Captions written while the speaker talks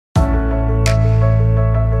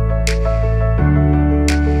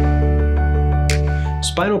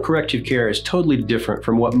Spinal corrective care is totally different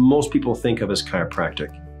from what most people think of as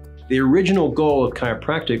chiropractic. The original goal of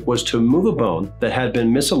chiropractic was to move a bone that had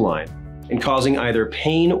been misaligned and causing either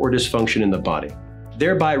pain or dysfunction in the body,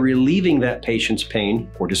 thereby relieving that patient's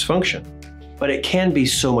pain or dysfunction. But it can be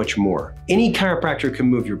so much more. Any chiropractor can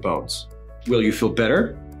move your bones. Will you feel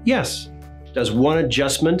better? Yes. Does one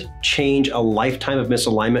adjustment change a lifetime of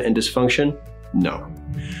misalignment and dysfunction? No.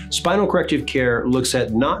 Spinal corrective care looks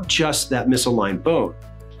at not just that misaligned bone,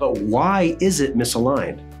 but why is it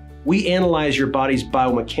misaligned? We analyze your body's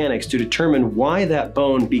biomechanics to determine why that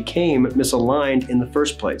bone became misaligned in the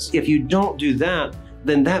first place. If you don't do that,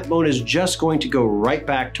 then that bone is just going to go right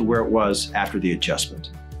back to where it was after the adjustment.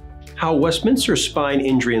 How Westminster spine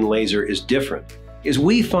injury and laser is different is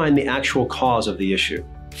we find the actual cause of the issue,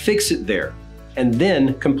 fix it there, and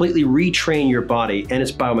then completely retrain your body and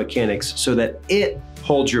its biomechanics so that it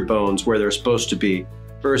holds your bones where they're supposed to be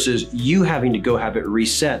versus you having to go have it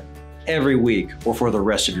reset every week or for the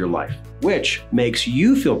rest of your life, which makes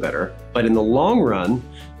you feel better, but in the long run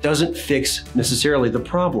doesn't fix necessarily the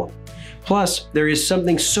problem. Plus, there is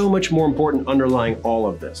something so much more important underlying all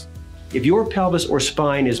of this. If your pelvis or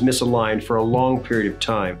spine is misaligned for a long period of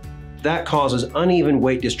time, that causes uneven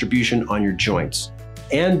weight distribution on your joints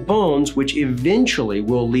and bones, which eventually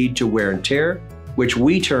will lead to wear and tear, which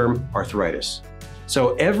we term arthritis.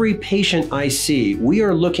 So every patient I see, we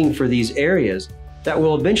are looking for these areas that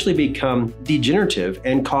will eventually become degenerative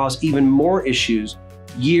and cause even more issues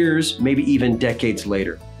years, maybe even decades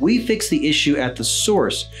later. We fix the issue at the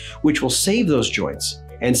source, which will save those joints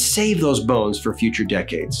and save those bones for future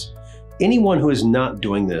decades. Anyone who is not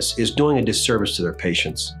doing this is doing a disservice to their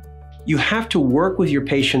patients. You have to work with your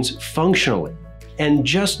patients functionally, and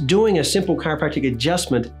just doing a simple chiropractic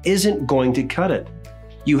adjustment isn't going to cut it.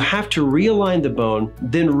 You have to realign the bone,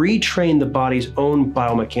 then retrain the body's own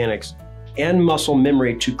biomechanics and muscle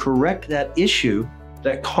memory to correct that issue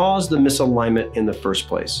that caused the misalignment in the first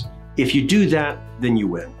place. If you do that, then you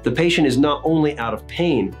win. The patient is not only out of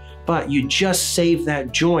pain, but you just save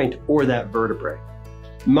that joint or that vertebrae.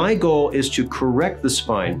 My goal is to correct the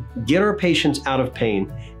spine, get our patients out of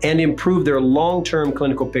pain, and improve their long-term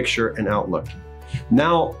clinical picture and outlook.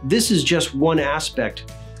 Now, this is just one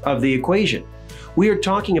aspect of the equation. We are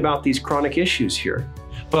talking about these chronic issues here.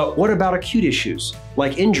 But what about acute issues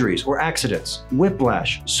like injuries or accidents,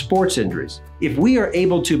 whiplash, sports injuries? If we are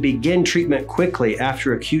able to begin treatment quickly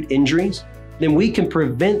after acute injuries, then we can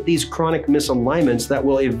prevent these chronic misalignments that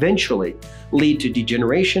will eventually lead to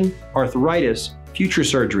degeneration, arthritis, future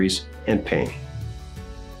surgeries, and pain.